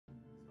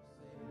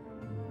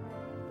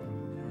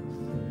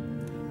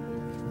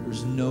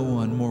There's no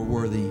one more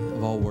worthy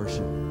of all worship.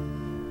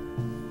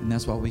 And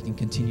that's why we can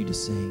continue to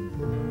sing.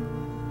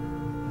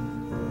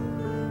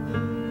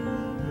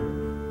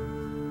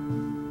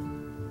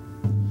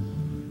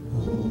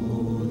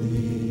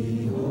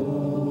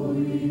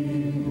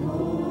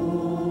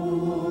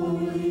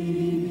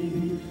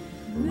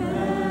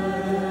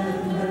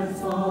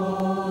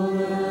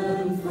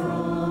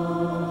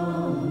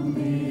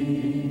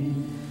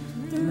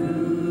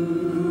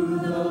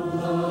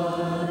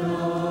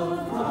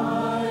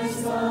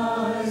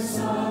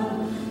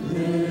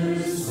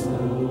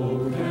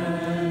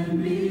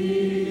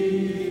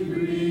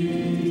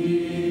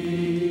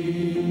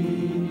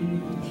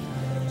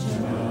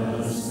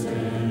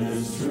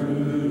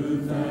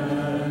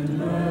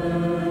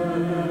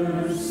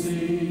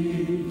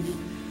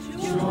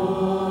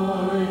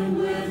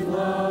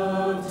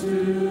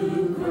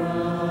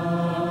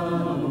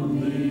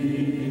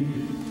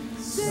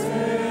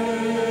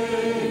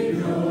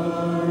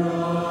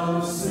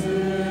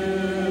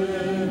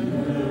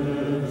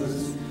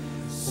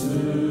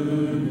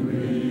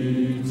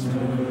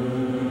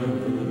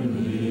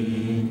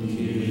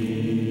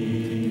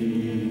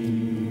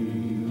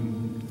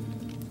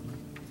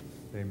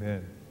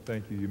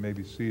 Thank you. You may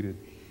be seated.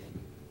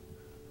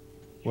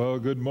 Well,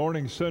 good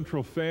morning,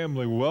 Central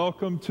family.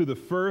 Welcome to the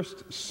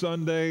first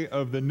Sunday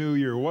of the new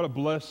year. What a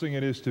blessing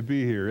it is to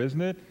be here,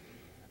 isn't it?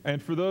 And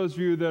for those of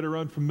you that are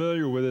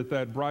unfamiliar with it,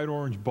 that bright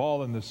orange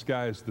ball in the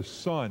sky is the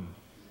sun.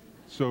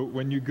 So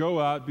when you go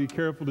out, be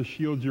careful to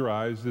shield your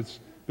eyes. It's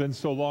been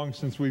so long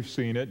since we've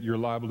seen it, you're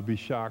liable to be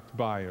shocked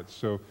by it.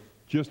 So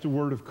just a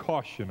word of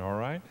caution, all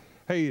right?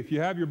 Hey, if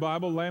you have your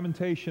Bible,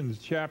 Lamentations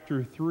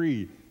chapter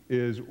 3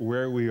 is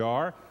where we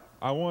are.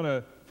 I want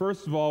to,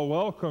 first of all,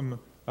 welcome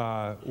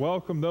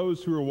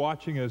those who are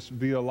watching us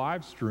via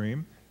live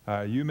stream.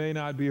 You may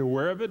not be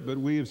aware of it, but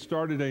we have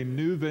started a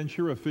new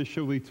venture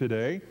officially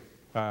today.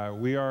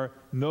 We are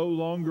no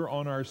longer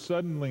on our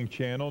Suddenlink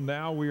channel.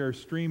 Now we are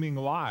streaming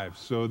live,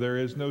 so there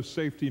is no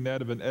safety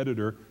net of an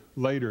editor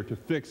later to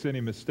fix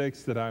any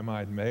mistakes that I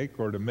might make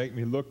or to make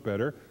me look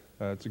better.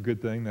 It's a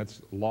good thing.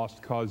 That's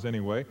lost cause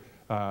anyway.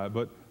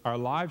 But our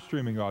live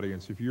streaming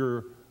audience, if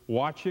you're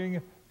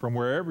watching from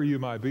wherever you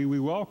might be, we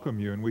welcome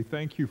you and we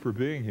thank you for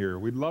being here.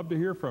 We'd love to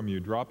hear from you.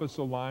 Drop us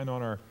a line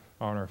on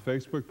our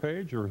Facebook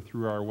page or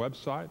through our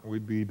website.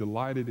 We'd be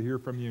delighted to hear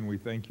from you, and we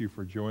thank you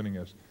for joining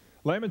us.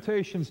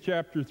 Lamentations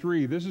chapter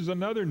 3. This is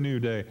another new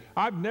day.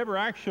 I've never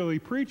actually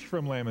preached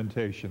from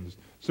Lamentations,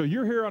 so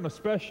you're here on a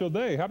special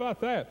day. How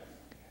about that?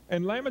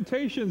 And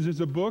Lamentations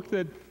is a book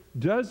that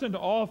doesn't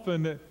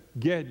often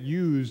get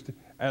used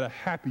at a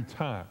happy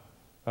time,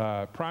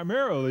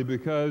 primarily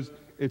because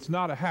it's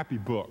not a happy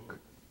book.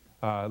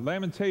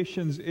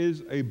 Lamentations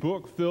is a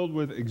book filled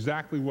with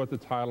exactly what the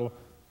title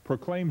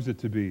proclaims it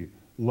to be.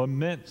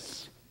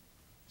 Laments,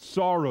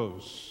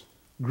 sorrows,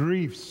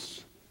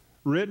 griefs,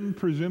 written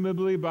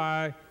presumably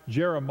by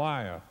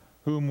Jeremiah,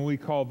 whom we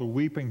call the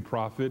weeping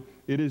prophet.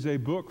 It is a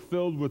book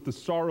filled with the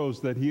sorrows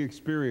that he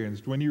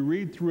experienced. When you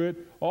read through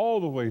it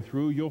all the way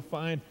through, you'll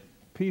find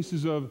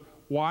pieces of,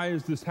 why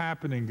is this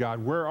happening,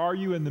 God? Where are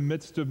you in the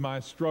midst of my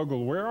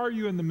struggle? Where are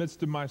you in the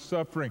midst of my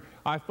suffering?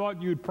 I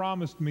thought you had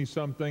promised me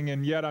something,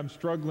 and yet I'm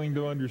struggling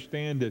to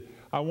understand it.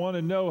 I want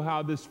to know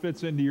how this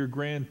fits into your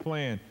grand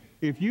plan.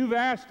 If you've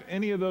asked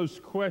any of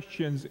those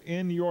questions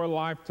in your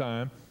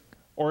lifetime,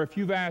 or if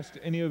you've asked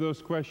any of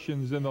those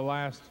questions in the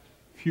last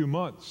few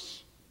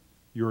months,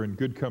 you're in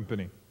good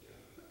company.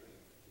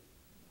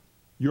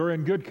 You're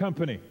in good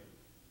company.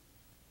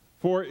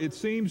 For it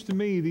seems to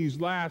me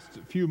these last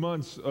few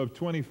months of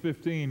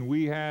 2015,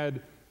 we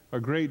had a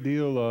great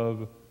deal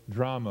of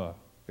drama,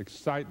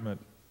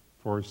 excitement,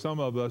 for some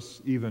of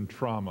us even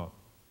trauma.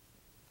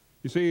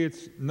 You see,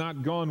 it's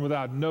not gone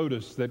without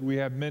notice that we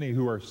have many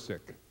who are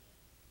sick.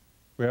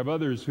 We have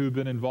others who've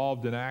been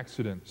involved in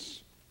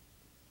accidents.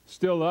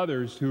 Still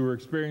others who are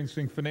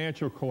experiencing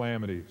financial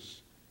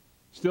calamities.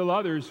 Still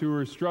others who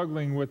are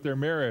struggling with their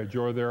marriage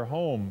or their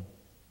home,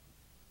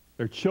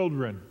 their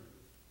children.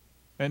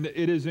 And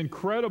it is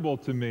incredible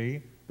to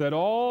me that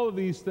all of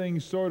these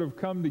things sort of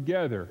come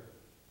together.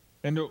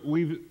 And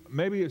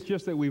maybe it's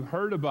just that we've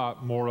heard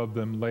about more of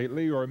them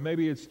lately, or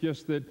maybe it's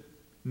just that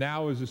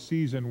now is a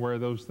season where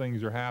those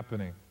things are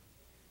happening.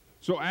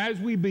 So as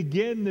we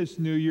begin this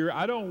new year,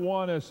 I don't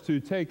want us to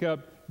take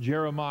up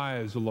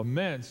Jeremiah's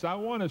laments. I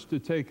want us to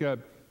take up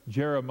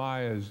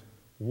Jeremiah's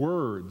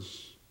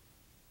words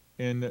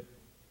in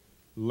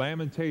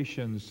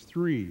Lamentations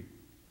 3.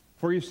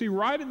 For you see,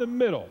 right in the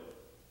middle,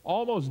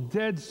 almost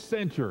dead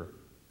center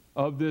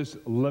of this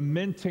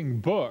lamenting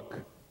book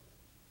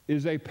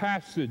is a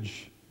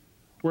passage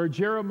where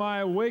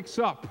Jeremiah wakes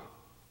up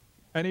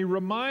and he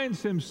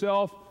reminds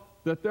himself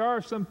that there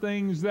are some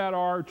things that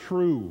are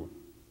true.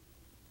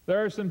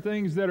 There are some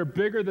things that are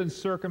bigger than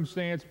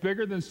circumstance,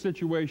 bigger than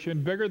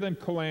situation, bigger than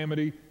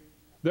calamity.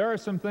 There are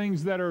some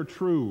things that are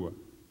true.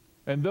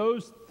 And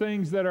those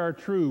things that are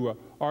true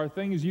are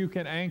things you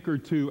can anchor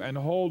to and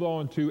hold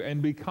on to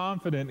and be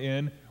confident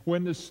in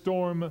when the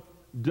storm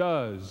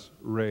does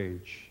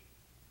rage.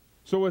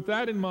 So with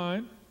that in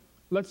mind,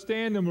 let's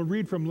stand and we'll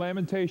read from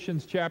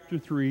Lamentations chapter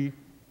 3,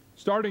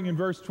 starting in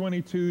verse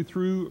 22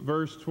 through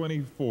verse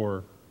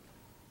 24.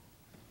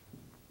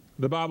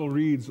 The Bible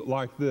reads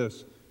like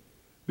this: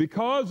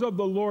 Because of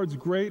the Lord's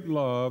great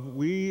love,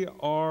 we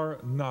are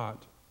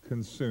not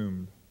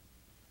consumed,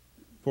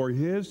 for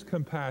his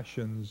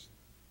compassions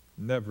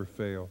never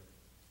fail.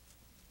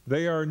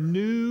 They are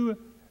new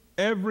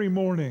every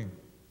morning.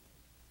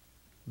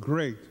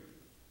 Great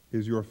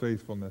is your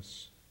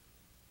faithfulness.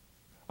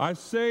 I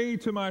say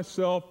to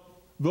myself,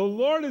 the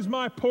Lord is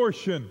my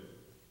portion.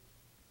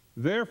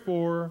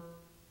 Therefore,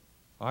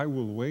 I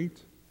will wait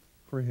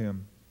for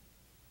him.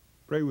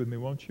 Pray with me,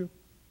 won't you?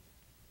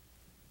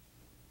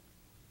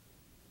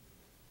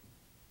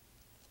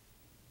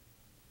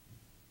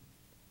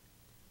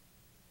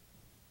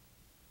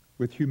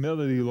 With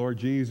humility, Lord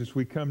Jesus,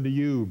 we come to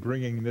you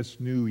bringing this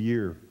new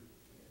year.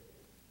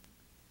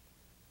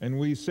 And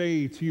we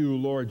say to you,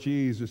 Lord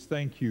Jesus,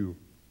 thank you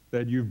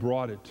that you've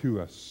brought it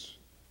to us.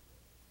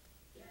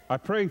 I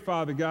pray,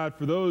 Father God,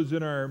 for those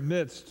in our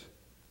midst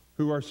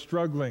who are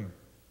struggling,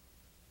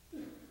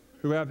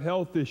 who have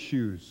health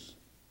issues,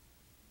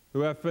 who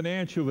have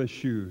financial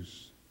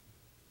issues,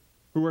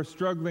 who are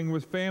struggling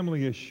with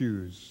family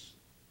issues.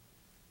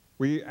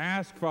 We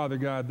ask, Father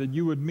God, that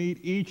you would meet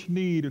each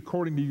need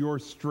according to your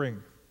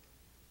strength.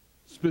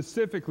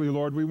 Specifically,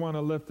 Lord, we want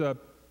to lift up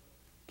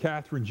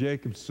Catherine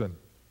Jacobson.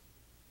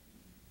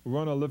 We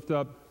want to lift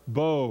up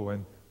Bo,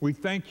 and we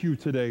thank you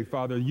today,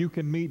 Father, you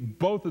can meet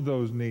both of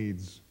those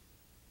needs.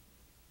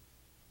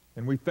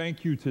 And we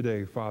thank you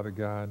today, Father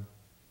God,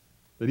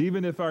 that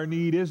even if our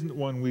need isn't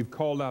one we've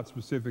called out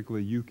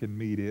specifically, you can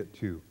meet it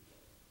too.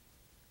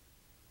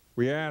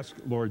 We ask,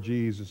 Lord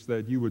Jesus,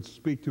 that you would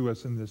speak to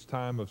us in this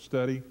time of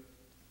study,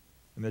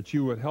 and that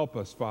you would help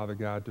us, Father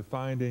God, to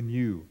find in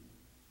you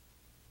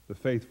the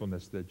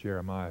faithfulness that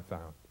Jeremiah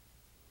found.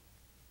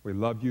 We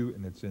love you,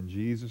 and it's in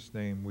Jesus'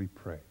 name we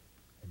pray.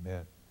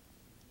 Amen.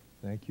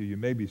 Thank you. You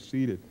may be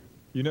seated.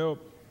 You know,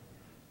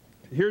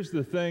 here's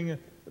the thing.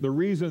 The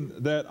reason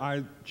that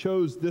I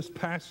chose this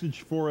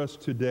passage for us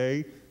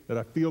today, that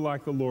I feel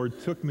like the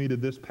Lord took me to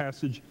this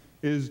passage,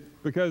 is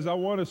because I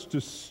want us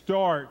to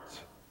start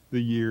the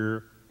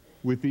year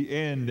with the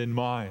end in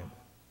mind.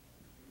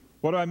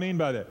 What do I mean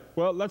by that?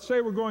 Well, let's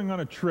say we're going on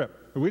a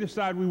trip, and we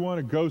decide we want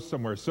to go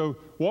somewhere. So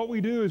what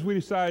we do is we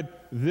decide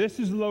this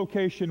is the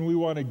location we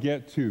want to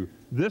get to.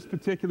 This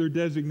particular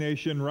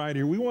designation right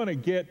here, we want to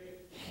get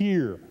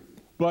here.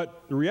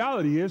 But the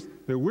reality is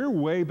that we're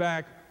way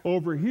back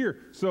over here.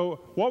 So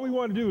what we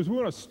want to do is we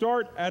want to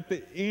start at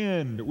the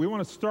end. We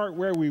want to start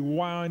where we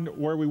want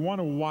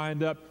to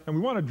wind up, and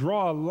we want to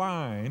draw a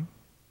line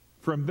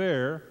from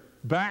there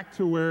back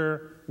to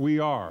where we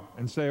are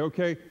and say,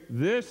 okay,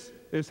 this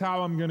is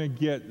how I'm going to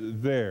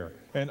get there.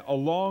 And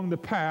along the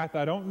path,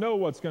 I don't know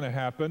what's going to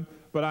happen,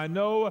 but I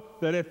know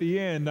that at the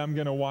end, I'm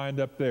going to wind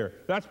up there.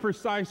 That's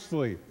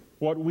precisely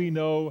what we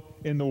know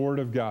in the Word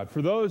of God.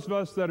 For those of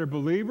us that are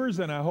believers,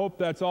 and I hope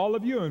that's all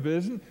of you, and if it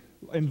isn't,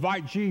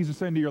 invite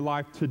Jesus into your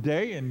life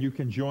today, and you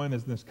can join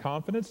us in this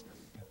confidence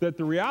that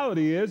the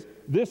reality is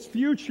this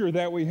future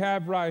that we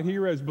have right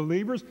here as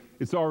believers,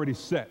 it's already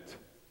set.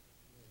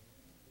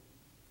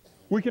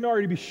 We can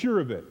already be sure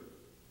of it.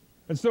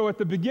 And so at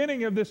the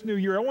beginning of this new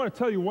year, I want to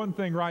tell you one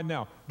thing right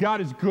now. God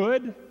is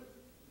good.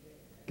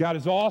 God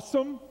is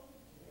awesome.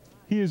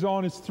 He is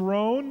on his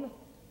throne.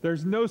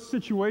 There's no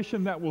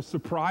situation that will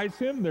surprise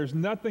him. There's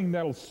nothing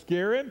that will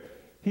scare him.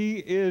 He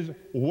is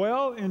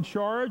well in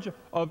charge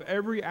of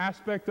every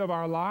aspect of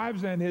our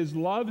lives, and his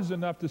love is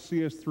enough to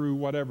see us through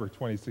whatever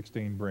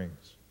 2016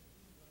 brings.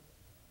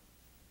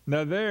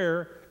 Now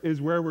there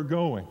is where we're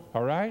going,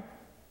 all right?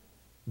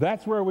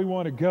 That's where we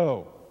want to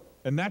go.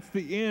 And that's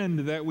the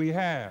end that we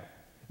have.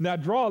 Now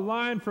draw a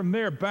line from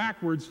there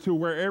backwards to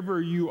wherever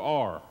you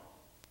are.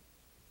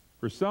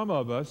 For some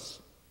of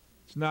us,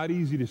 it's not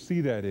easy to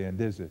see that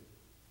end, is it?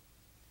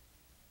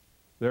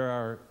 There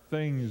are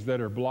things that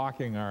are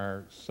blocking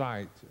our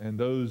sight, and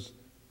those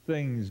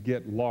things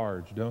get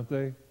large, don't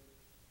they?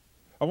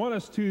 I want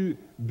us to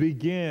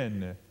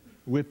begin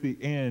with the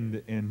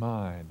end in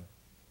mind.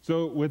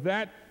 So with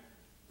that,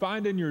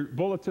 find in your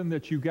bulletin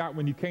that you got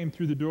when you came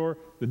through the door,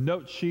 the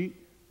note sheet.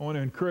 I want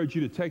to encourage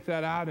you to take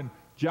that out and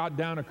jot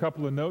down a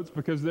couple of notes,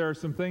 because there are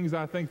some things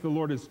I think the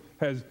Lord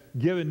has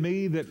given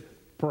me that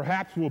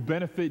perhaps will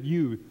benefit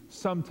you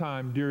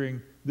sometime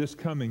during this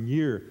coming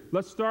year.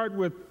 Let's start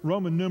with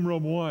Roman numeral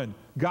 1.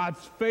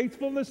 God's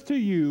faithfulness to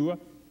you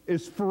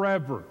is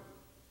forever.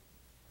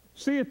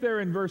 See it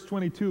there in verse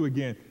 22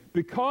 again.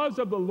 Because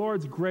of the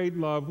Lord's great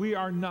love, we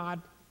are not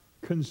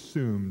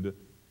consumed,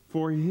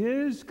 for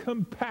his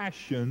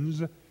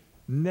compassions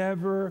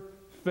never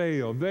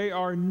fail. They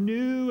are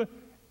new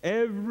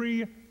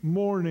every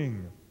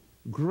morning.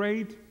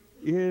 Great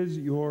is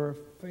your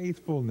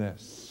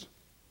faithfulness.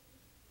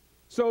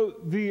 So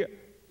the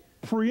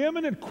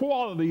preeminent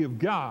quality of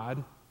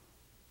God,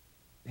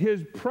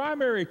 his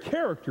primary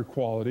character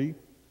quality,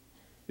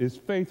 is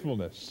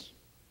faithfulness,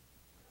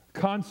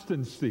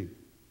 constancy.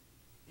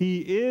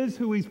 He is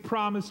who He's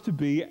promised to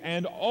be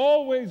and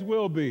always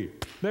will be.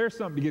 There's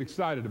something to get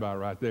excited about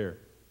right there.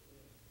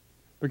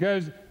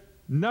 Because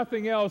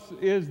nothing else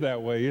is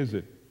that way, is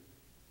it?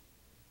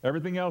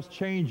 Everything else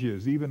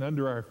changes, even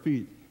under our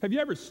feet. Have you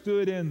ever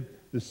stood in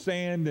the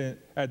sand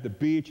at the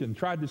beach and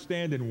tried to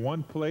stand in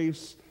one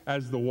place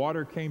as the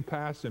water came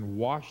past and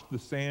washed the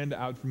sand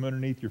out from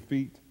underneath your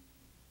feet?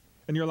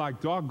 And you're like,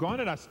 doggone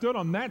it, I stood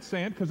on that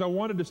sand because I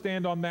wanted to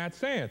stand on that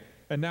sand.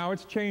 And now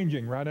it's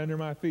changing right under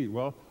my feet.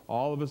 Well,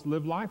 all of us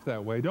live life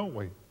that way, don't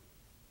we?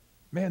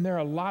 Man, there are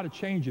a lot of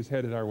changes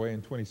headed our way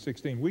in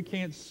 2016. We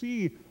can't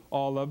see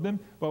all of them,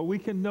 but we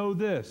can know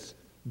this: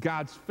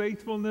 God's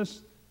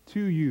faithfulness to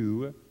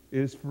you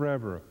is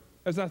forever.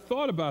 As I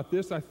thought about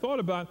this, I thought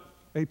about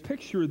a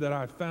picture that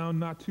I found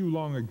not too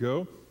long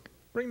ago.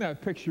 Bring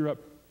that picture up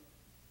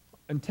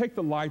and take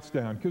the lights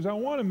down, because I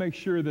want to make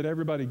sure that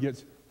everybody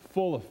gets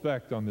full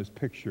effect on this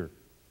picture.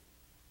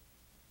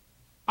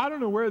 I don't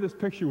know where this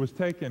picture was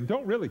taken.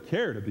 Don't really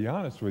care, to be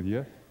honest with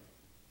you.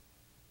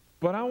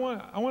 But I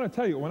want to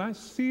tell you, when I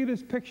see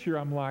this picture,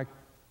 I'm like,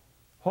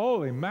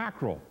 holy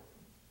mackerel.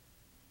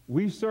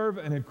 We serve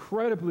an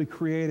incredibly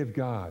creative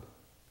God.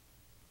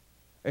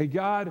 A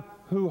God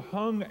who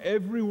hung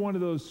every one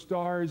of those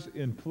stars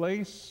in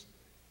place,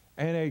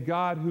 and a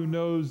God who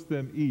knows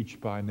them each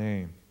by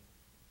name.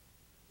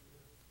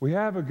 We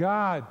have a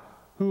God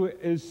who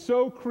is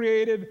so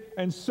creative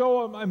and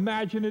so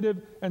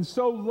imaginative and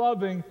so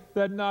loving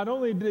that not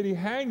only did He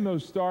hang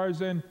those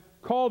stars and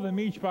call them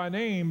each by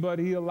name, but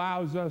He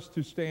allows us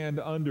to stand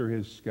under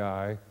His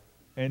sky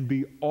and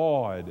be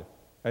awed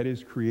at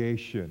His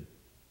creation.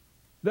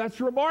 That's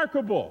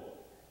remarkable.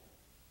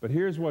 But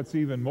here's what's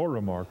even more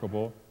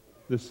remarkable.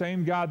 The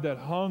same God that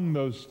hung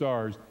those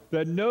stars,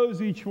 that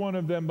knows each one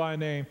of them by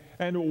name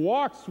and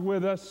walks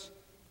with us,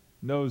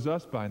 knows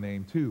us by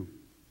name too.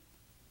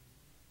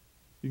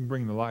 You can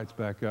bring the lights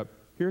back up.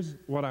 Here's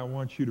what I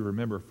want you to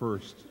remember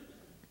first.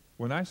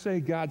 When I say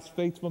God's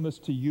faithfulness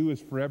to you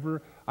is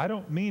forever, I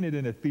don't mean it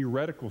in a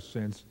theoretical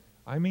sense.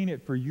 I mean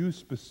it for you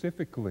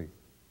specifically.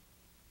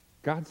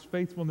 God's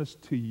faithfulness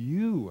to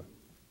you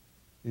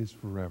is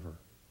forever.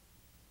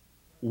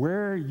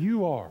 Where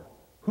you are,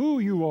 who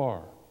you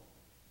are.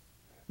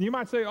 You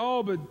might say,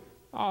 oh, but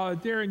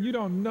Darren, you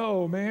don't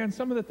know, man.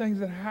 Some of the things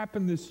that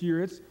happened this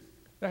year,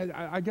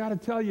 I got to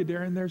tell you,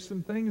 Darren, there's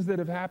some things that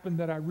have happened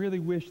that I really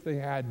wish they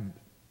hadn't.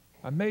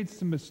 I made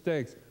some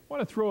mistakes. I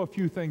want to throw a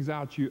few things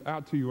out to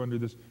you under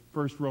this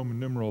first Roman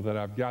numeral that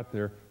I've got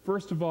there.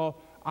 First of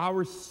all,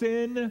 our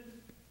sin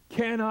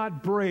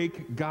cannot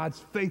break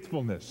God's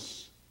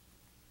faithfulness.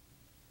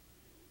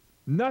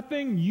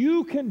 Nothing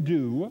you can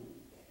do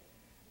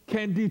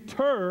can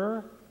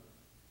deter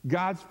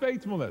God's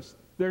faithfulness.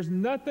 There's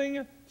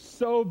nothing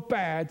so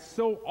bad,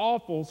 so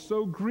awful,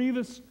 so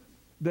grievous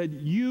that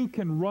you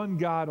can run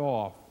God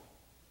off.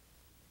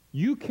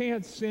 You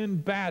can't sin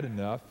bad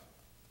enough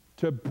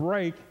to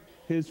break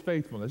His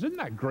faithfulness. Isn't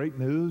that great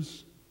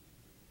news?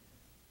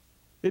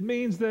 It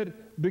means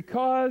that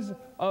because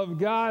of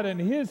God and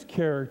His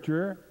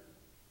character,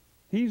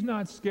 He's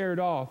not scared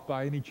off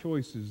by any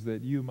choices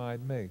that you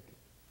might make.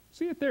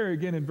 See it there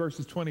again in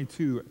verses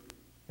 22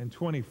 and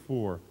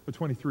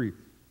 23.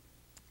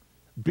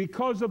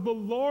 Because of the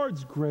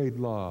Lord's great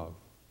love.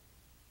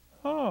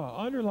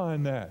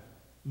 Underline that.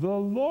 The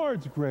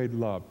Lord's great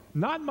love.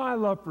 Not my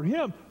love for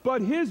Him,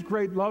 but His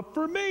great love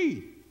for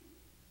me.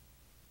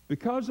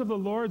 Because of the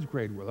Lord's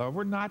great love,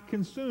 we're not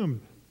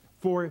consumed.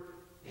 For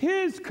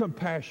His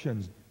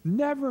compassions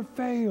never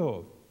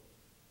fail.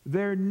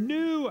 They're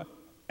new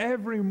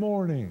every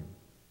morning.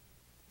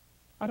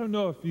 I don't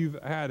know if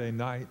you've had a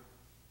night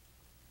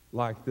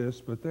like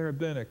this, but there have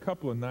been a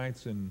couple of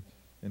nights in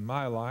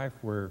my life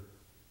where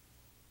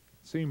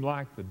it seemed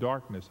like the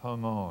darkness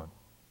hung on.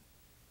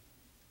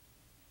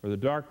 Or the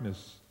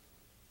darkness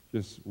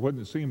just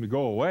wouldn't seem to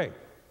go away.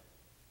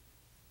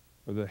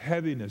 Or the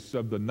heaviness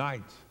of the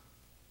night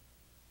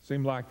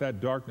seemed like that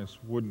darkness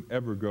wouldn't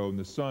ever go and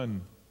the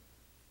sun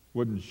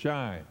wouldn't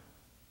shine.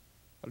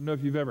 I don't know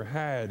if you've ever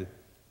had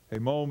a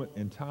moment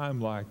in time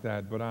like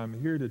that, but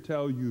I'm here to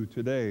tell you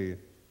today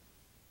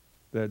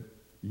that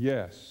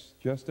yes,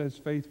 just as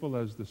faithful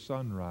as the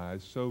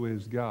sunrise, so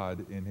is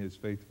God in His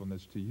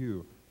faithfulness to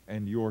you.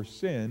 And your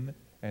sin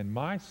and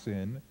my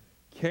sin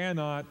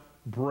cannot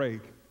break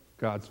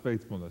God's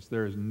faithfulness.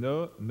 There is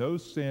no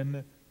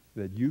sin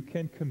that you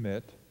can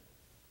commit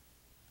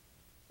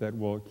that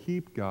will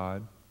keep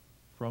God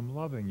from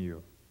loving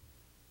you.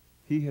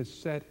 He has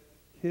set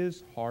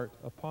His heart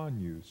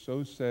upon you.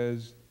 So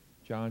says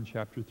John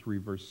chapter 3,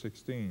 verse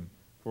 16.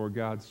 For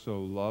God so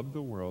loved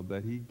the world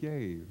that He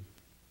gave.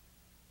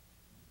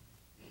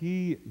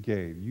 He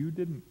gave. You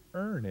didn't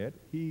earn it.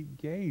 He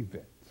gave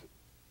it.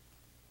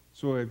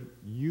 So if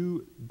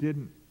you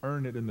didn't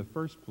earn it in the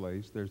first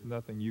place, there's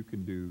nothing you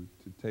can do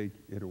to take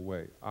it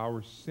away.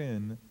 Our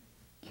sin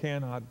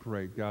cannot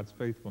break God's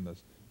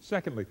faithfulness.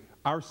 Secondly,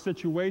 our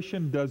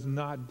situation does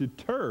not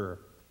deter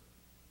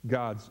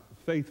God's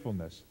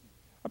faithfulness.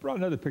 I brought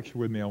another picture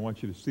with me I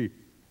want you to see.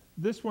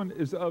 This one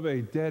is of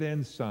a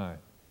dead-end sign.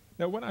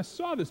 Now, when I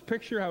saw this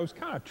picture, I was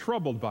kind of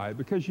troubled by it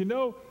because, you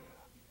know,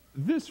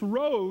 this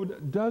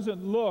road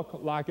doesn't look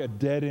like a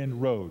dead-end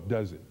road,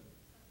 does it?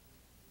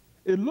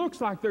 It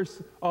looks like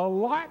there's a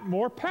lot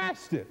more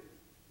past it.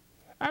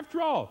 After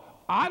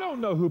all, I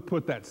don't know who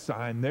put that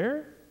sign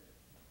there.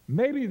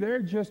 Maybe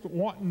they're just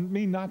wanting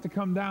me not to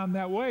come down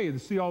that way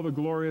and see all the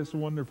glorious,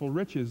 wonderful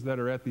riches that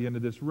are at the end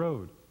of this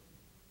road.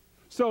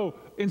 So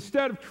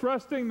instead of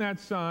trusting that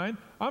sign,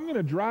 I'm going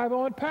to drive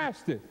on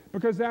past it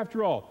because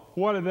after all,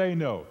 what do they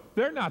know?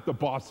 They're not the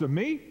boss of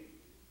me.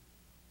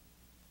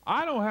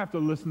 I don't have to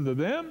listen to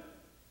them.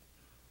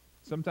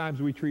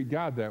 Sometimes we treat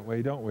God that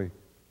way, don't we?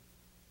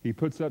 He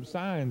puts up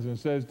signs and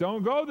says,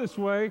 don't go this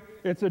way.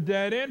 It's a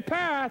dead-end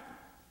path.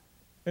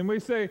 And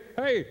we say,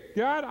 hey,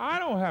 God, I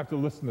don't have to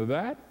listen to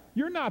that.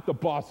 You're not the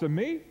boss of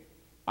me.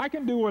 I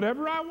can do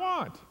whatever I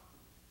want.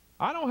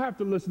 I don't have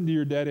to listen to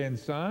your dead-end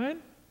sign.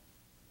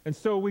 And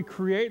so we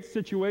create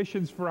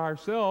situations for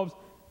ourselves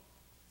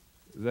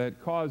that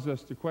cause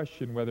us to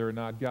question whether or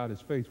not God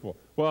is faithful.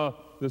 Well,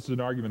 this is an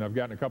argument I've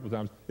gotten a couple of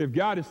times. If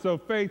God is so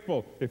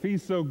faithful, if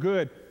he's so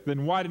good,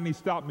 then why didn't he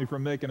stop me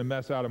from making a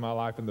mess out of my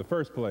life in the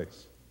first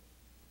place?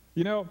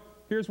 You know,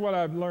 here's what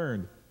I've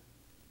learned.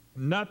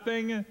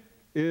 Nothing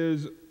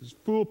is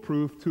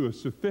foolproof to a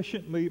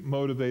sufficiently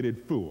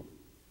motivated fool.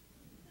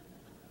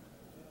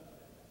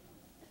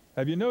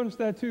 Have you noticed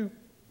that too?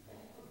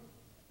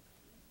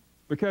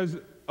 Because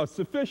a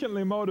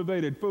sufficiently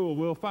motivated fool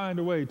will find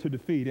a way to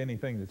defeat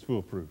anything that's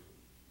foolproof.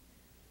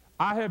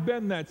 I have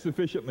been that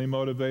sufficiently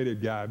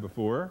motivated guy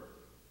before,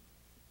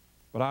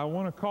 but I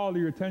want to call to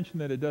your attention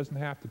that it doesn't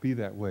have to be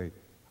that way.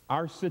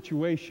 Our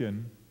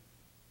situation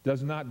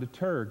does not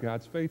deter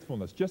God's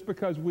faithfulness. Just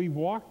because we've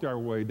walked our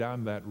way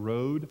down that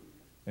road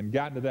and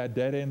gotten to that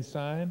dead-end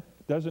sign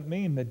doesn't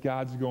mean that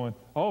God's going,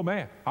 oh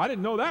man, I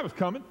didn't know that was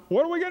coming.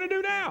 What are we going to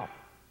do now?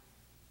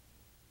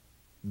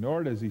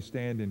 Nor does he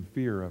stand in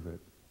fear of it.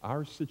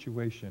 Our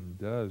situation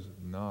does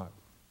not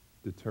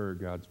deter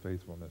God's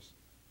faithfulness.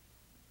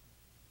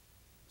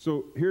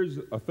 So here's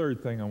a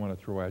third thing I want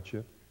to throw at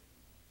you.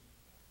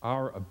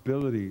 Our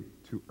ability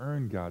to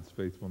earn God's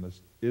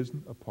faithfulness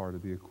isn't a part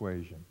of the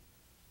equation.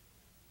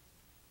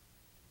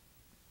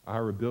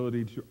 Our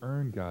ability to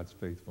earn God's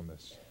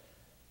faithfulness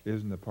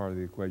isn't a part of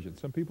the equation.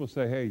 Some people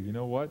say, hey, you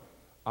know what?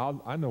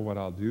 I know what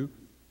I'll do.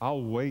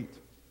 I'll wait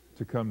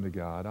to come to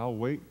God. I'll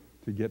wait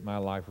to get my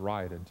life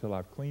right until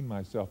I've cleaned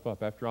myself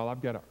up. After all,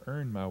 I've got to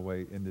earn my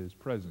way into his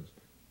presence.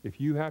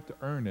 If you have to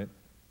earn it,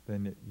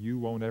 then you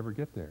won't ever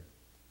get there.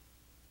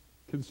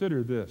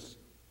 Consider this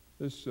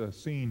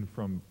scene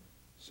from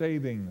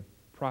Saving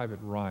Private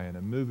Ryan,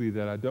 a movie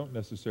that I don't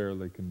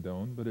necessarily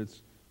condone, but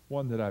it's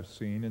one that I've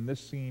seen, and this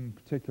scene in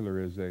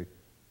particular is a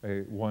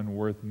one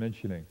worth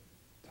mentioning.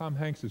 Tom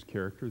Hanks'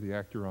 character, the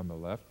actor on the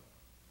left,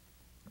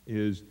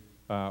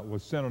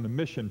 was sent on a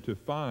mission to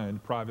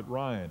find Private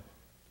Ryan.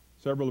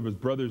 Several of his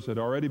brothers had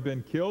already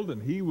been killed,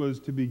 and he was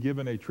to be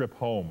given a trip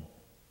home.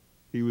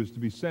 He was to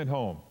be sent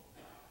home.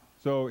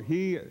 So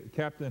he,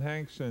 Captain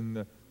Hanks,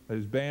 and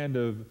his band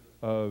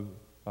of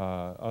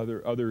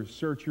other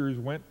searchers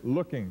went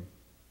looking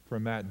for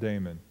Matt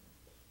Damon.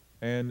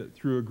 And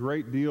through a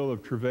great deal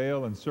of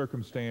travail and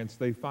circumstance,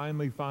 they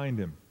finally find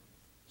him.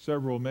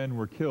 Several men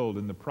were killed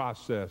in the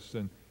process,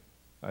 and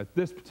at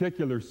this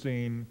particular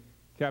scene,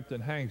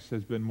 Captain Hanks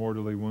has been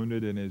mortally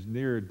wounded and is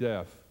near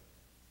death.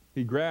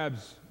 He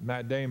grabs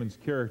Matt Damon's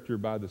character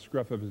by the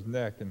scruff of his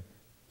neck and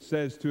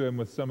says to him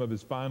with some of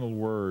his final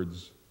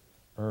words,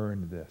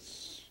 earn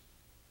this.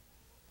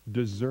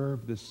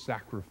 Deserve this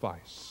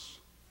sacrifice.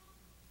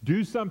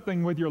 Do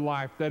something with your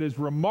life that is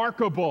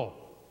remarkable.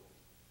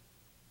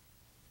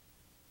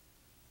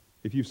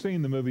 If you've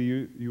seen the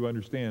movie, you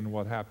understand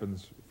what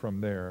happens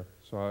from there.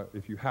 So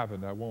if you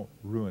haven't, I won't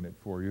ruin it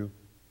for you.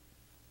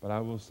 But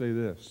I will say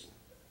this.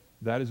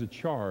 That is a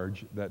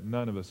charge that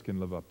none of us can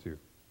live up to.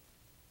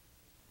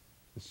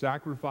 The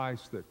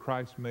sacrifice that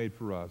Christ made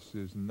for us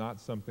is not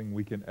something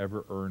we can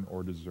ever earn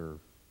or deserve.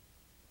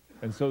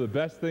 And so the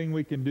best thing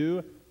we can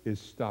do is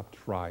stop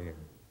trying.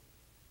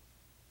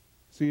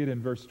 See it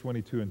in verse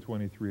 22 and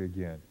 23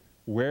 again.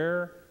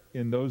 Where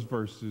in those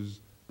verses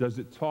does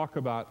it talk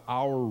about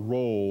our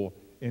role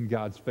in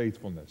God's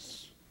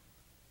faithfulness?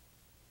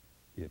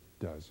 It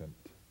doesn't.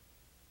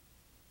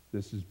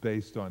 This is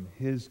based on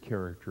his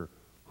character.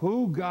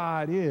 Who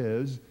God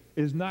is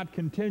not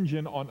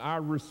contingent on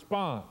our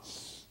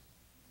response.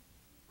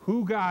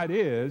 Who God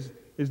is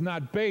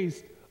not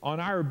based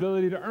on our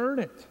ability to earn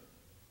it.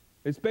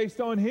 It's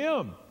based on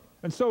him.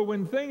 And so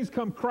when things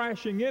come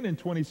crashing in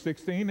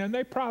 2016, and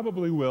they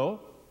probably will,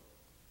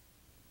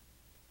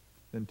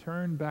 then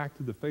turn back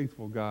to the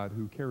faithful God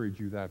who carried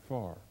you that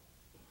far.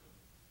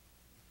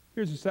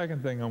 Here's the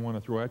second thing I want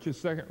to throw at you.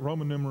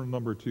 Roman numeral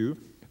number 2.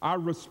 Our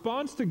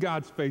response to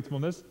God's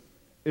faithfulness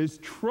is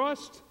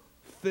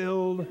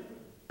trust-filled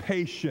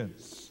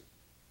patience.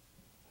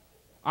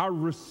 Our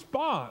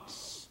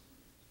response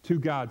to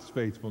God's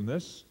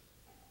faithfulness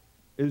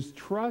is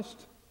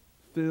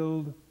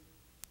trust-filled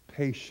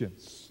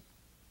patience.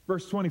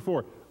 Verse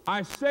 24,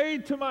 I say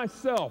to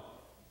myself,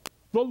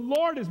 The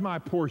Lord is my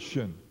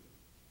portion.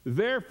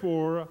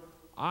 Therefore,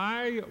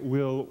 I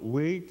will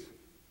wait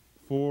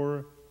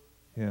for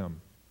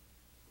him.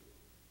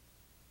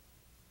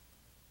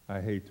 I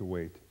hate to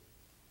wait.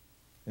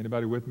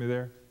 Anybody with me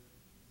there?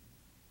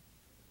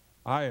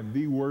 I am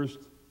the worst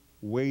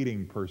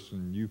waiting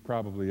person you've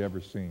probably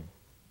ever seen,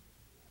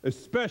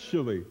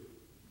 especially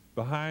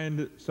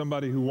behind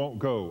somebody who won't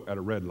go at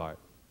a red light.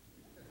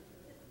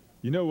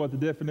 You know what the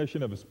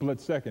definition of a split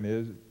second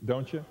is,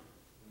 don't you?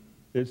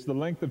 It's the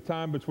length of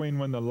time between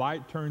when the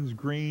light turns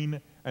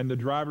green and the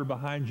driver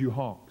behind you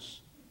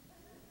honks.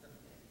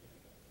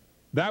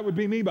 That would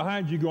be me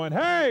behind you going,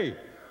 hey!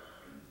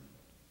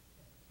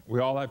 We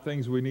all have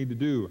things we need to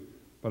do,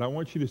 but I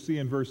want you to see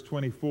in verse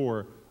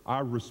 24,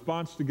 our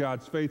response to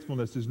God's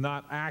faithfulness is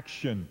not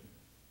action.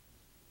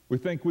 We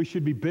think we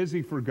should be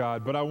busy for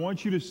God, but I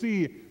want you to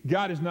see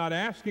God is not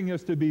asking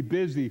us to be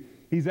busy.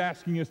 He's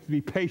asking us to be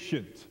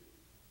patient.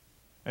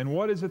 And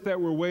what is it that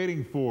we're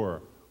waiting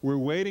for? We're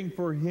waiting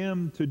for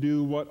him to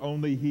do what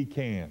only he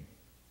can.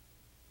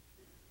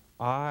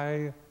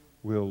 I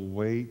will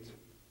wait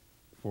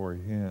for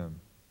him.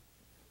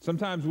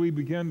 Sometimes we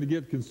begin to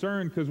get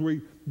concerned because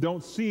we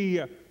don't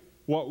see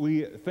what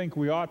we think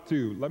we ought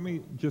to. Let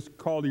me just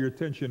call to your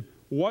attention,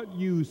 what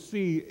you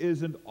see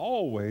isn't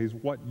always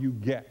what you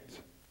get.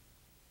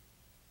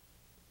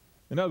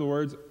 In other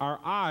words, our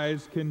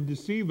eyes can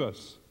deceive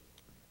us.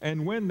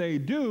 And when they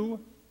do,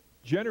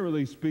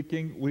 generally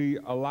speaking, we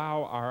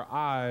allow our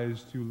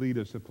eyes to lead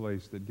us a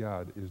place that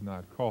God is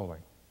not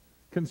calling.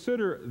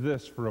 Consider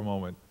this for a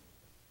moment.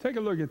 Take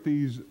a look at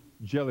these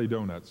jelly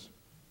donuts.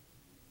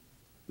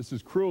 This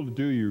is cruel to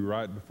do you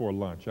right before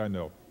lunch, I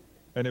know.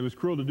 And it was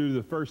cruel to do to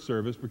the first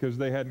service because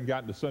they hadn't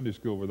gotten to Sunday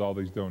school with all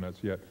these donuts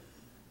yet.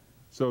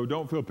 So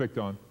don't feel picked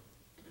on.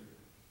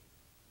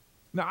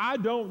 Now, I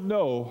don't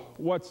know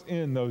what's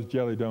in those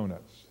jelly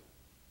donuts.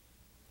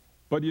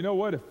 But you know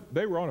what? If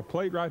they were on a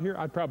plate right here,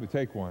 I'd probably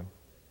take one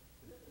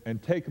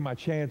and take my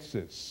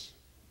chances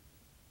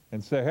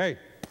and say, hey,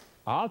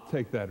 I'll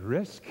take that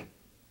risk,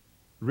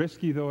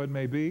 risky though it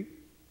may be.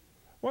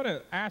 I want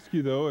to ask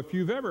you, though, if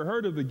you've ever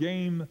heard of the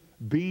game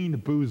Bean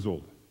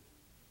Boozled.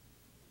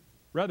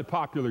 Rather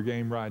popular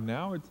game right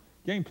now. It's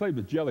a game played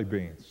with jelly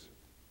beans.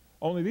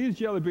 Only these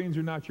jelly beans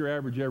are not your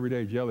average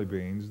everyday jelly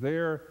beans.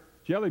 They're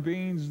jelly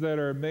beans that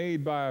are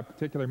made by a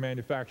particular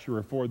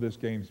manufacturer for this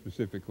game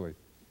specifically.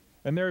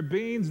 And they're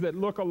beans that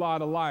look a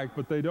lot alike,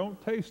 but they don't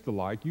taste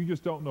alike. You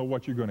just don't know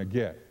what you're going to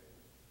get.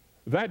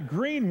 That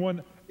green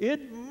one,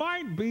 it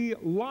might be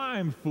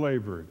lime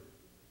flavored,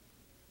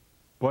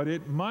 but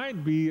it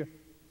might be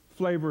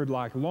flavored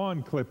like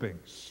lawn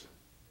clippings.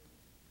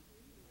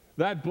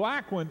 That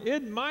black one,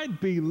 it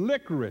might be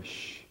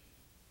licorice,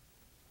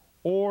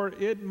 or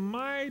it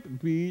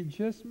might be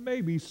just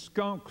maybe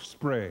skunk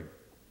spray.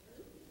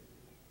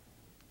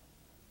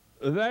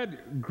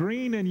 That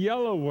green and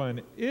yellow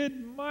one, it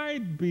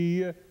might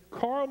be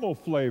caramel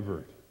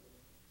flavored,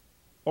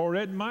 or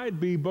it might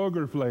be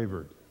booger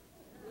flavored.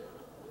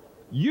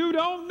 You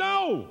don't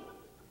know.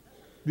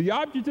 The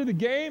object of the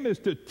game is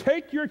to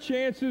take your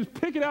chances,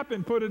 pick it up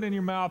and put it in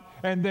your mouth,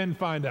 and then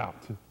find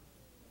out.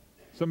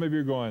 Some of you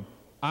are going,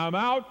 I'm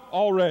out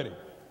already.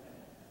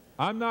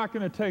 I'm not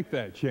going to take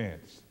that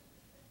chance.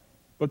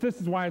 But this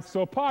is why it's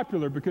so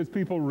popular, because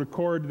people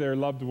record their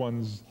loved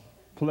ones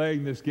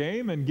playing this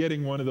game and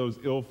getting one of those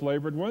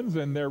ill-flavored ones,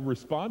 and their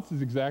response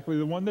is exactly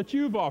the one that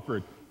you've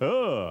offered.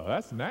 Oh,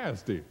 that's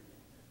nasty.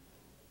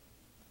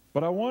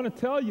 But I want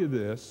to tell you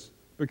this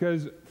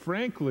because,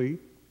 frankly,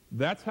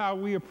 that's how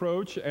we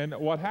approach and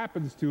what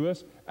happens to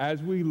us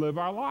as we live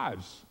our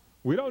lives.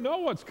 We don't know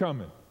what's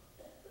coming.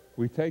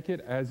 We take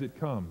it as it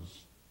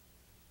comes.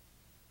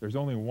 There's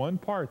only one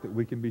part that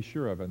we can be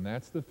sure of, and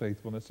that's the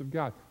faithfulness of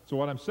God. So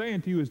what I'm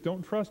saying to you is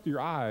don't trust your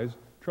eyes,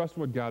 trust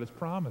what God has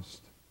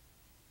promised.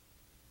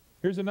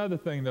 Here's another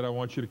thing that I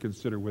want you to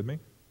consider with me.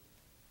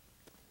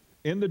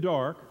 In the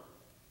dark,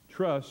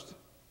 trust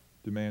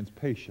demands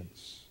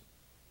patience.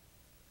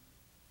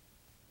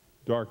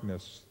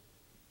 Darkness.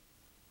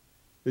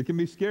 It can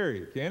be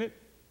scary, can't it?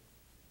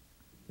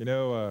 You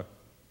know,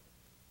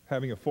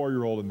 having a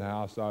 4-year-old in the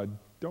house, I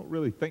don't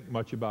really think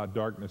much about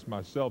darkness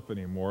myself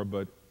anymore,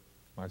 but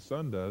my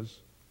son does.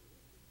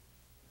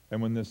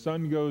 And when the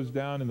sun goes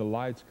down and the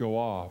lights go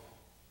off,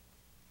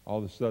 all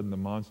of a sudden the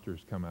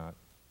monsters come out.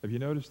 Have you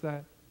noticed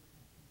that?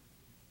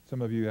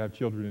 Some of you have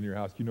children in your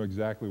house. You know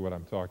exactly what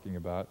I'm talking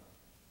about.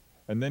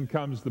 And then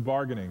comes the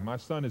bargaining. My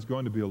son is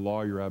going to be a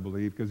lawyer, I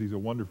believe, because he's a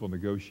wonderful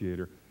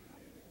negotiator.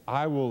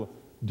 I will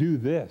do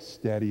this,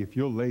 Daddy, if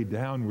you'll lay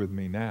down with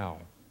me now.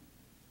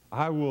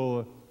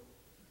 He'll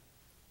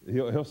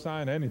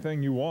sign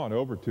anything you want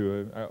over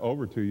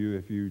to you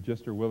if you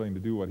just are willing to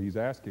do what he's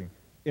asking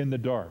in the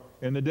dark.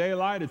 In the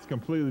daylight, it's a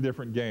completely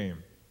different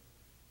game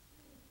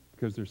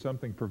because there's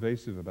something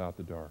pervasive about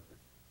the dark.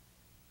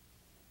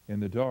 In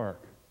the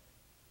dark,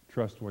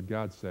 trust what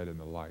God said in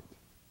the light.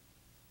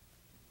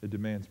 It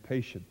demands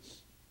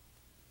patience.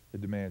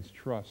 It demands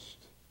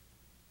trust.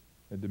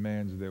 It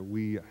demands that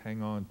we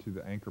hang on to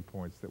the anchor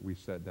points that we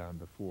set down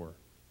before.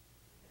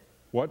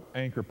 What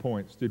anchor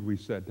points did we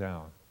set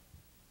down?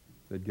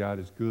 That God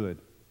is good,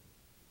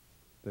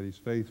 that He's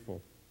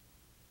faithful,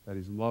 that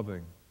He's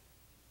loving,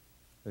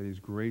 that He's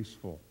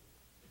graceful,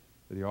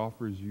 that He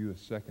offers you a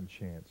second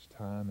chance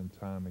time and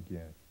time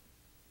again.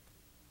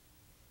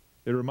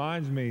 It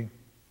reminds me,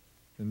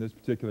 in this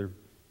particular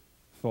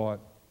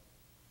thought,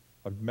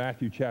 of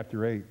Matthew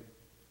chapter 8.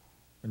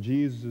 When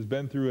Jesus has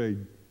been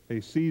through a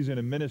season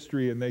of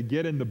ministry, and they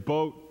get in the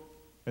boat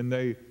and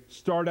they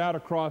start out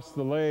across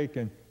the lake,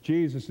 and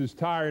Jesus is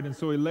tired, and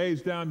so He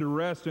lays down to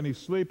rest, and He's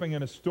sleeping,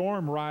 and a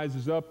storm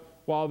rises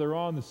up while they're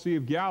on the Sea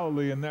of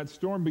Galilee, and that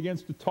storm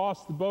begins to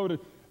toss the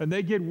boat, and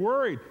they get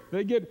worried.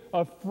 They get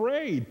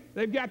afraid.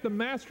 They've got the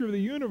master of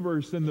the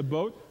universe in the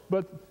boat,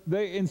 but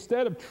they,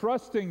 instead of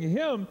trusting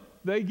Him,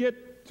 they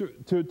get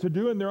to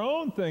doing their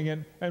own thing.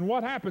 And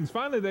what happens?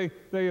 Finally,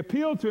 they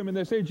appeal to Him, and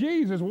they say,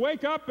 Jesus,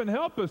 wake up and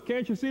help us.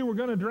 Can't you see we're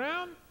going to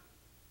drown?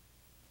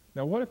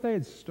 Now, what if they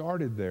had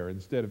started there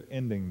instead of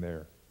ending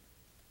there?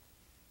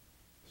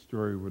 The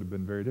story would have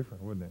been very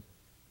different, wouldn't it?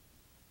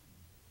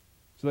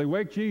 So they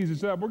wake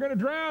Jesus up. We're going to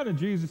drown. And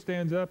Jesus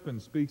stands up and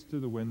speaks to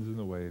the winds and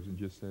the waves and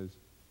just says,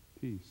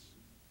 peace.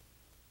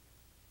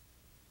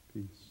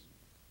 Peace.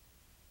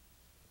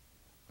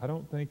 I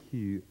don't think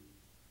He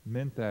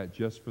meant that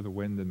just for the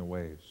wind and the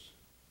waves.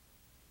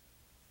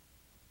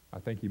 I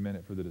think He meant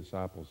it for the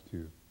disciples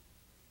too.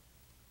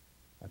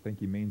 I think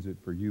He means it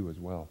for you as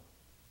well.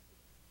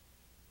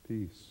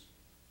 Peace,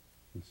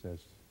 He says.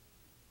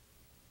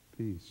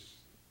 Peace.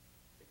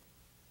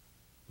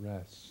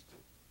 Rest.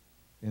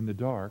 In the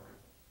dark,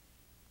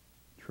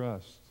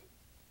 trust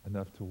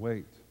enough to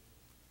wait.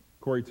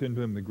 Corrie ten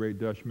Boom, the great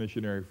Dutch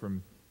missionary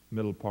from the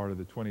middle part of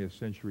the 20th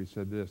century,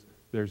 said this: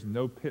 there's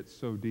no pit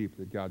so deep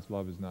that God's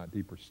love is not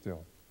deeper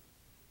still.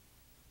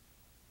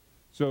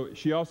 So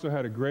she also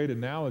had a great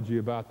analogy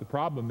about the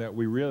problem that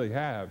we really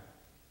have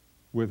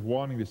with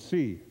wanting to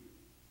see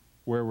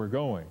where we're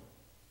going,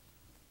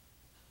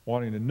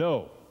 wanting to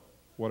know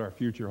what our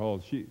future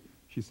holds.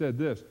 She said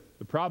this: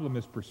 the problem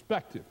is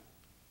perspective,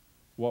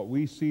 what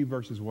we see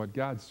versus what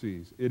God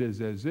sees. It is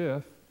as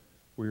if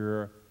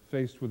we're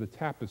faced with a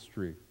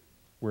tapestry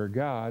where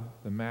God,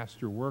 the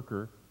master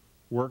worker,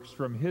 works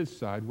from His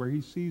side, where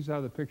He sees how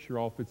the picture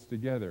all fits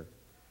together.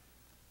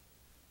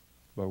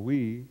 But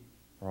we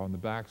are on the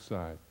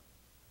backside,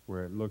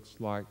 where it looks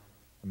like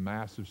a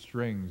mass of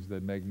strings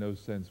that make no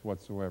sense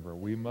whatsoever.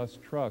 We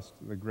must trust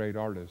the great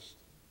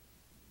artist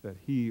that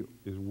He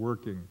is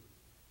working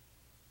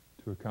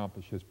to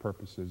accomplish His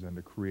purposes and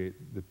to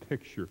create the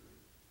picture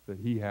that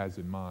He has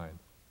in mind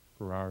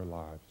for our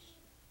lives.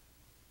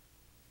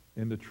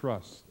 In the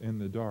trust, in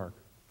the dark,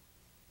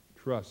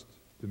 trust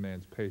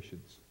demands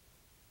patience.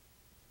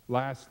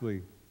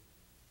 Lastly,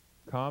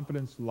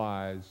 confidence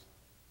lies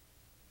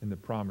in the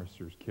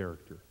promiser's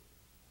character.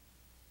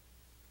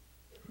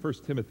 1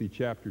 Timothy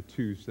chapter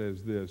 2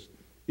 says this: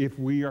 if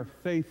we are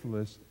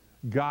faithless,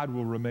 God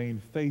will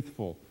remain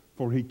faithful,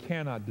 for He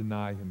cannot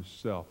deny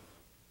Himself.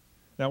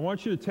 Now I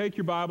want you to take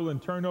your Bible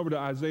and turn over to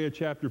Isaiah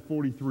chapter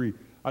 43.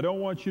 I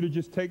don't want you to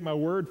just take my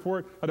word for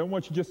it. I don't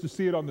want you just to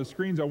see it on the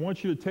screens. I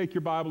want you to take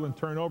your Bible and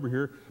turn over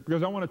here,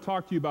 because I want to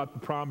talk to you about the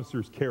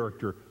promiser's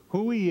character,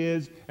 who He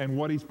is and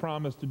what He's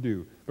promised to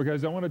do.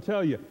 Because I want to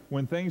tell you,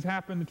 when things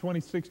happen in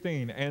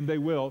 2016, and they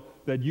will,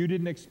 that you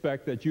didn't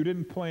expect, that you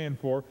didn't plan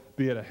for,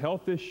 be it a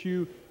health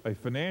issue, a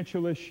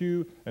financial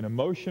issue, an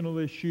emotional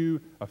issue,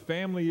 a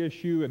family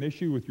issue, an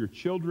issue with your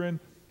children,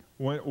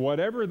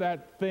 whatever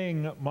that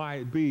thing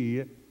might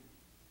be,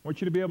 I want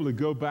you to be able to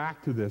go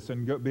back to this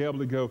and be able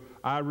to go,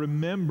 I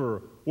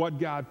remember what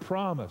God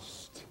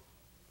promised.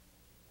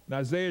 In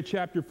Isaiah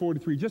chapter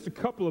 43, just a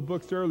couple of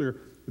books earlier,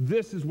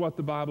 this is what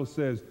the Bible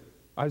says.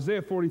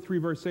 Isaiah 43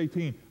 verse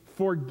 18,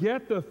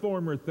 forget the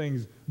former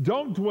things.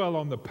 Don't dwell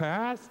on the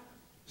past.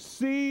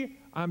 See,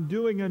 I'm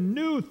doing a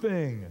new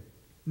thing.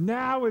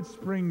 Now it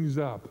springs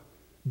up.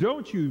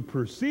 Don't you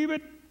perceive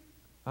it?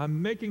 I'm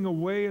making a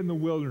way in the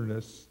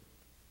wilderness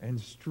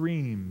and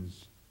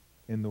streams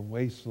in the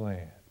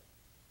wasteland.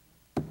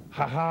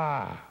 Ha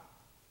ha!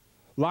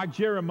 Like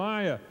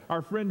Jeremiah,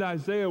 our friend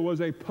Isaiah was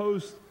a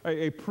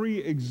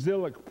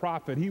pre-exilic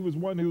prophet. He was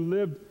one who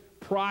lived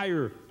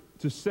prior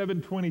to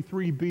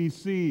 723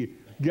 BC.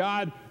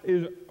 God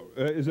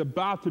is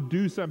about to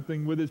do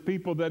something with His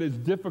people that is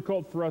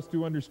difficult for us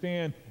to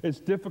understand. It's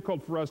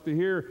difficult for us to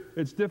hear.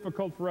 It's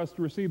difficult for us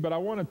to receive. But I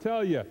want to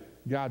tell you,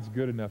 God's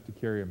good enough to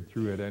carry Him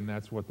through it, and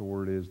that's what the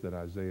word is that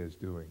Isaiah is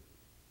doing.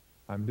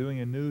 I'm doing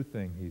a new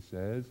thing, he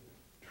says.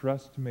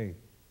 Trust me.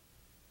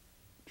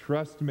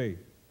 Trust me.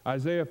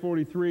 Isaiah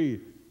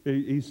 43,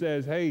 he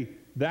says, hey,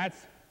 that's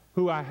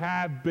who I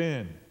have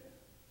been.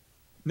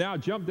 Now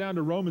jump down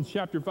to Romans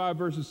chapter 5,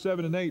 verses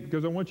 7 and 8,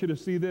 because I want you to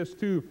see this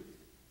too.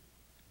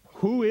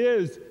 Who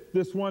is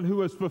this one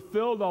who has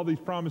fulfilled all these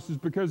promises?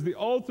 Because the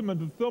ultimate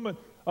fulfillment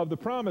of the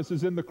promise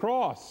is in the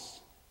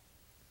cross.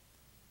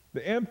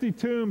 The empty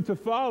tomb to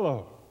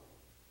follow.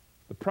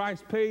 The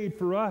price paid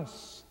for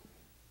us.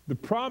 The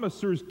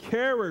promiser's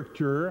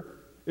character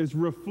is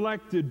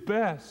reflected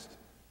best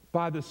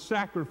by the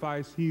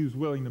sacrifice He was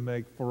willing to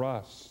make for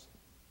us.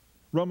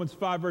 Romans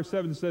 5 verse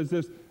 7 says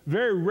this,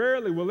 very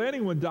rarely will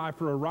anyone die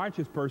for a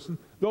righteous person,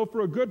 though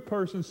for a good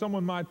person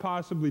someone might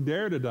possibly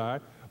dare to die.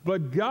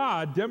 But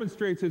God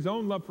demonstrates his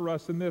own love for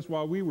us in this,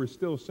 while we were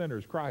still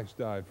sinners, Christ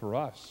died for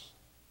us.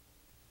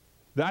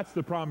 That's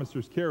the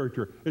promiser's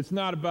character. It's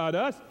not about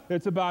us,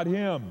 it's about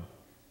him.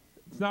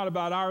 It's not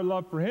about our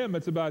love for him,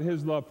 it's about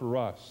his love for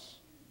us.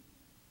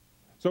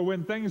 So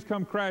when things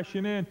come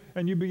crashing in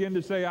and you begin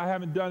to say, I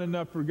haven't done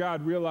enough for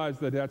God, realize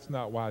that that's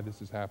not why this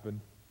has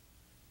happened.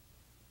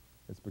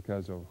 It's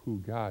because of who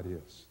God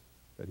is,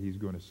 that he's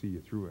going to see you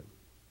through it.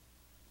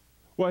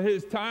 Well,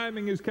 his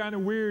timing is kind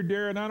of weird,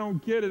 Darren. I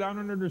don't get it. I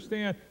don't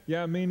understand.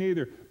 Yeah, me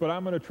neither. But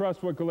I'm going to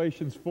trust what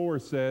Galatians 4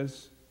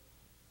 says.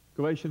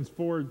 Galatians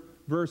 4,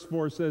 verse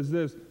 4 says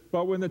this,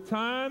 but when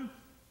the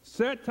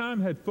set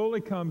time had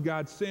fully come,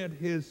 God sent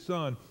his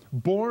Son,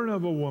 born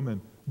of a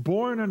woman,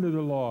 born under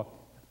the law,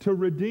 to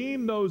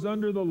redeem those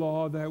under the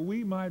law, that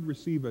we might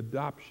receive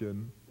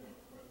adoption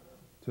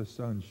to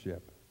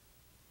sonship.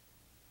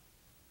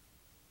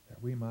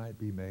 That we might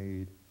be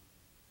made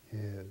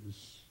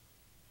his.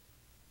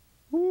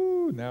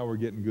 Woo, now we're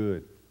getting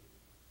good.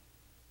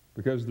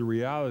 Because the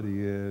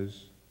reality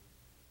is,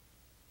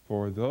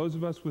 for those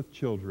of us with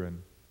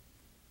children,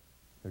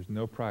 there's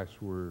no price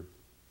we're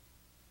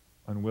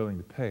unwilling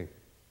to pay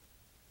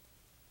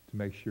to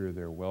make sure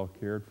they're well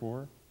cared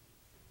for,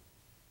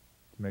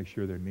 to make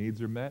sure their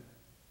needs are met,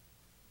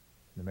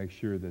 and to make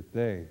sure that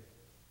they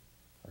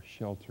are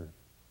sheltered.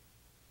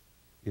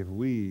 If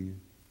we,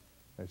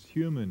 as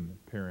human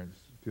parents,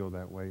 feel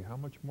that way, how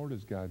much more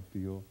does God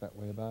feel that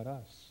way about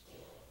us?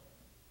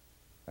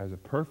 As a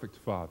perfect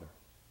Father,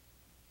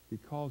 he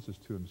calls us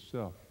to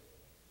himself.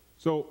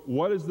 So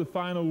what is the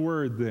final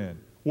word then?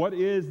 What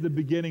is the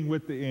beginning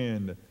with the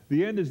end?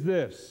 The end is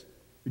this: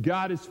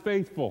 God is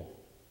faithful.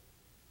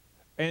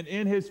 And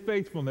in his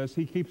faithfulness,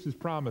 he keeps his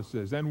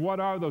promises. And what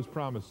are those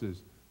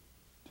promises?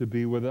 To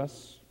be with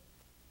us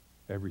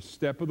every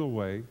step of the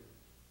way,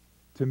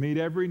 to meet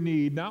every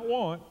need, not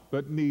want,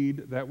 but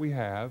need that we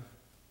have,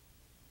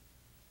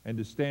 and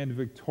to stand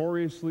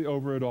victoriously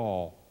over it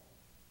all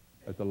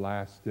at the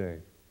last day.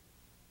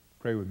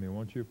 Pray with me,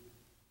 won't you?